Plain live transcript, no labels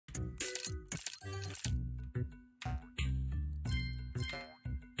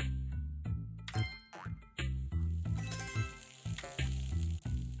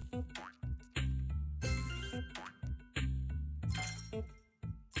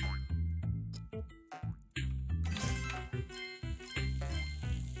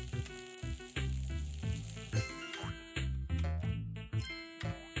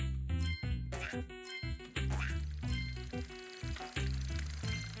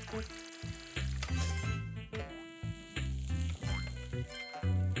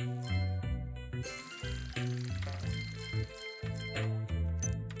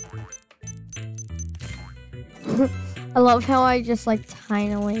I love how I just like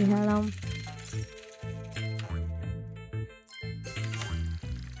tinily hit him.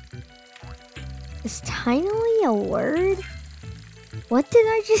 Is tinily a word? What did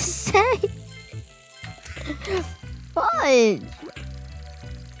I just say? Fudge.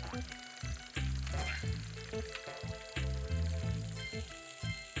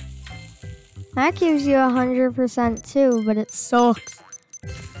 That gives you 100% too, but it sucks.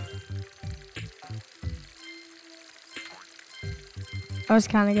 That was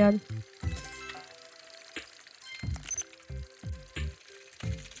kind of good.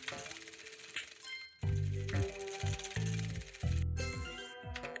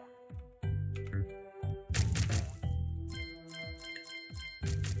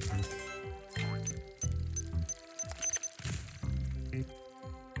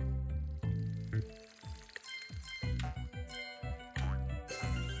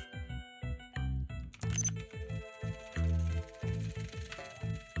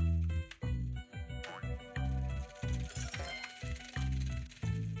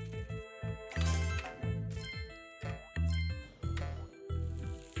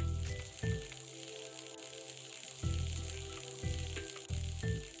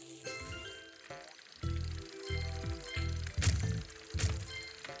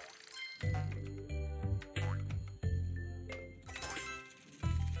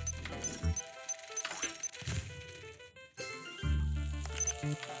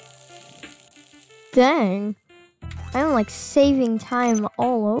 Dang, I'm like saving time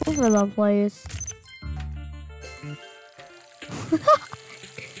all over the place.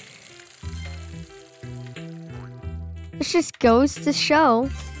 This just goes to show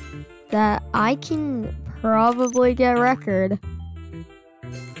that I can probably get record.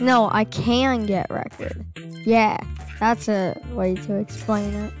 No, I can get record. Yeah, that's a way to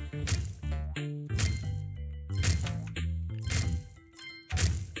explain it.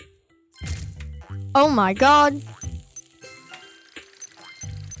 Oh my god.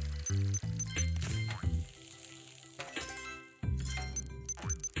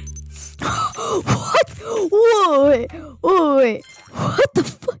 What? Whoa, wait. What the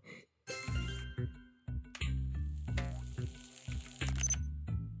fuck?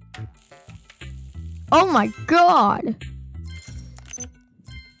 Oh my god.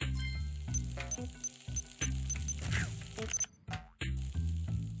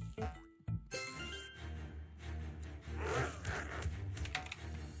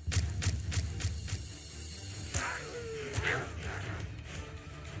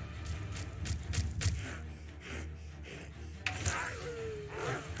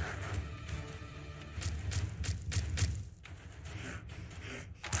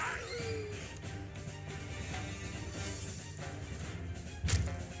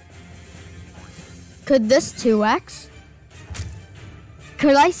 Could this 2x?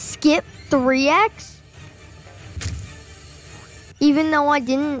 Could I skip 3x? Even though I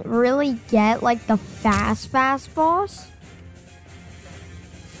didn't really get like the fast boss?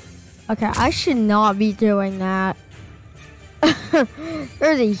 Okay, I should not be doing that.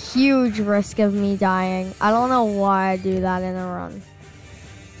 There's a huge risk of me dying. I don't know why I do that in a run.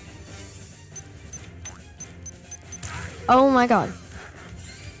 Oh my god.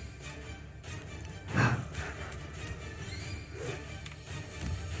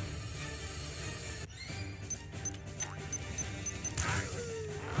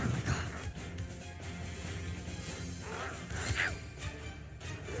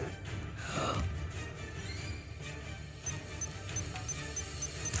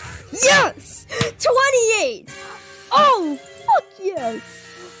 Yes! 28! Oh, fuck yes!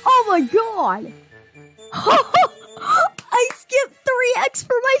 Oh my god! I skipped 3x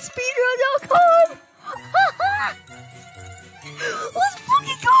for my speedrun.com! Let's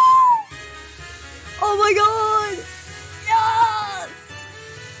fucking go! Oh my god! Yes!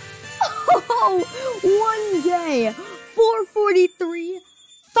 Oh, 1 day, 4:43,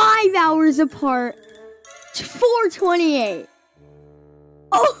 5 hours apart, 4:28.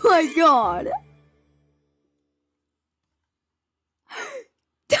 Oh my god!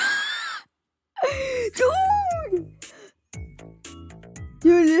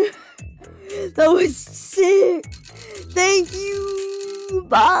 Dude, that was sick. Thank you.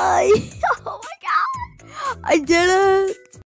 Bye. Oh my god, I did it.